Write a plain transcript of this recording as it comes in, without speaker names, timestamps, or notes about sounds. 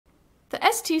The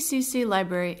STCC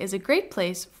library is a great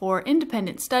place for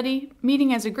independent study,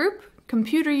 meeting as a group,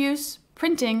 computer use,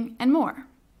 printing, and more.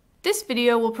 This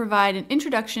video will provide an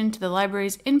introduction to the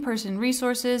library's in-person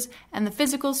resources and the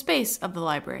physical space of the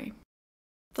library.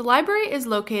 The library is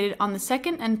located on the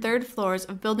second and third floors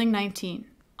of Building 19.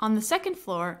 On the second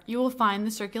floor, you will find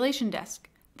the circulation desk.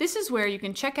 This is where you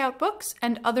can check out books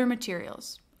and other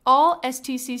materials. All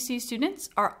STCC students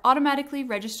are automatically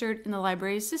registered in the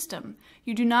library's system.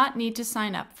 You do not need to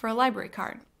sign up for a library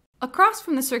card. Across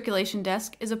from the circulation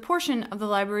desk is a portion of the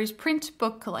library's print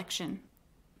book collection.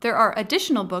 There are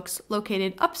additional books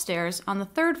located upstairs on the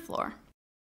third floor.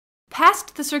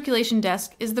 Past the circulation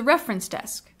desk is the reference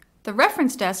desk. The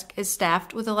reference desk is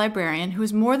staffed with a librarian who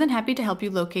is more than happy to help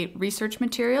you locate research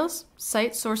materials,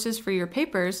 cite sources for your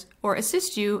papers, or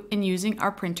assist you in using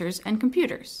our printers and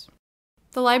computers.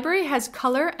 The library has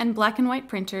color and black and white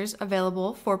printers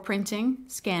available for printing,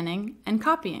 scanning, and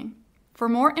copying. For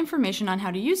more information on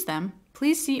how to use them,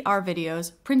 please see our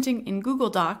videos, Printing in Google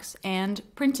Docs and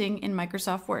Printing in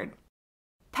Microsoft Word.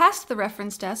 Past the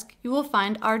reference desk, you will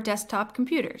find our desktop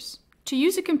computers. To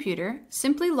use a computer,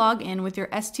 simply log in with your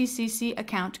STCC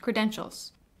account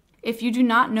credentials. If you do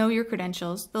not know your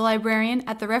credentials, the librarian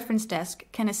at the reference desk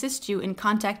can assist you in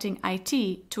contacting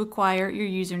IT to acquire your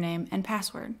username and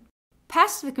password.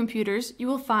 Past the computers, you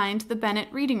will find the Bennett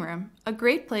Reading Room, a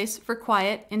great place for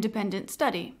quiet, independent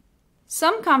study.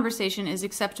 Some conversation is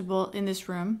acceptable in this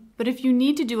room, but if you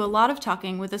need to do a lot of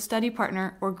talking with a study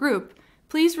partner or group,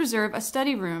 please reserve a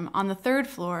study room on the third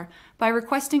floor by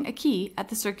requesting a key at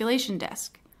the circulation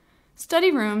desk.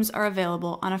 Study rooms are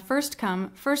available on a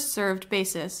first-come, first-served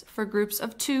basis for groups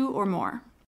of 2 or more.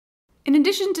 In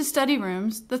addition to study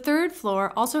rooms, the third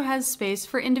floor also has space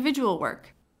for individual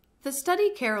work. The study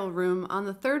carrel room on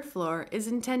the third floor is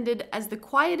intended as the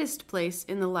quietest place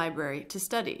in the library to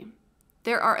study.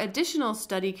 There are additional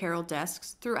study carrel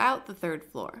desks throughout the third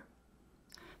floor.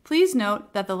 Please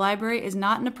note that the library is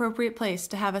not an appropriate place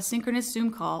to have a synchronous Zoom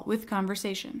call with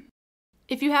conversation.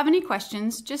 If you have any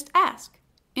questions, just ask.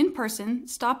 In person,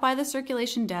 stop by the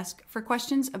circulation desk for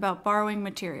questions about borrowing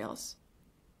materials.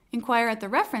 Inquire at the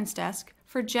reference desk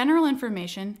for general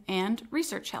information and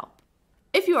research help.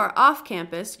 If you are off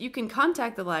campus, you can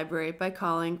contact the library by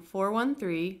calling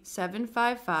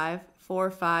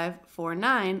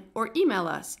 413-755-4549 or email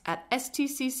us at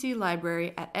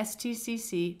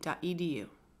stcclibrary@stcc.edu.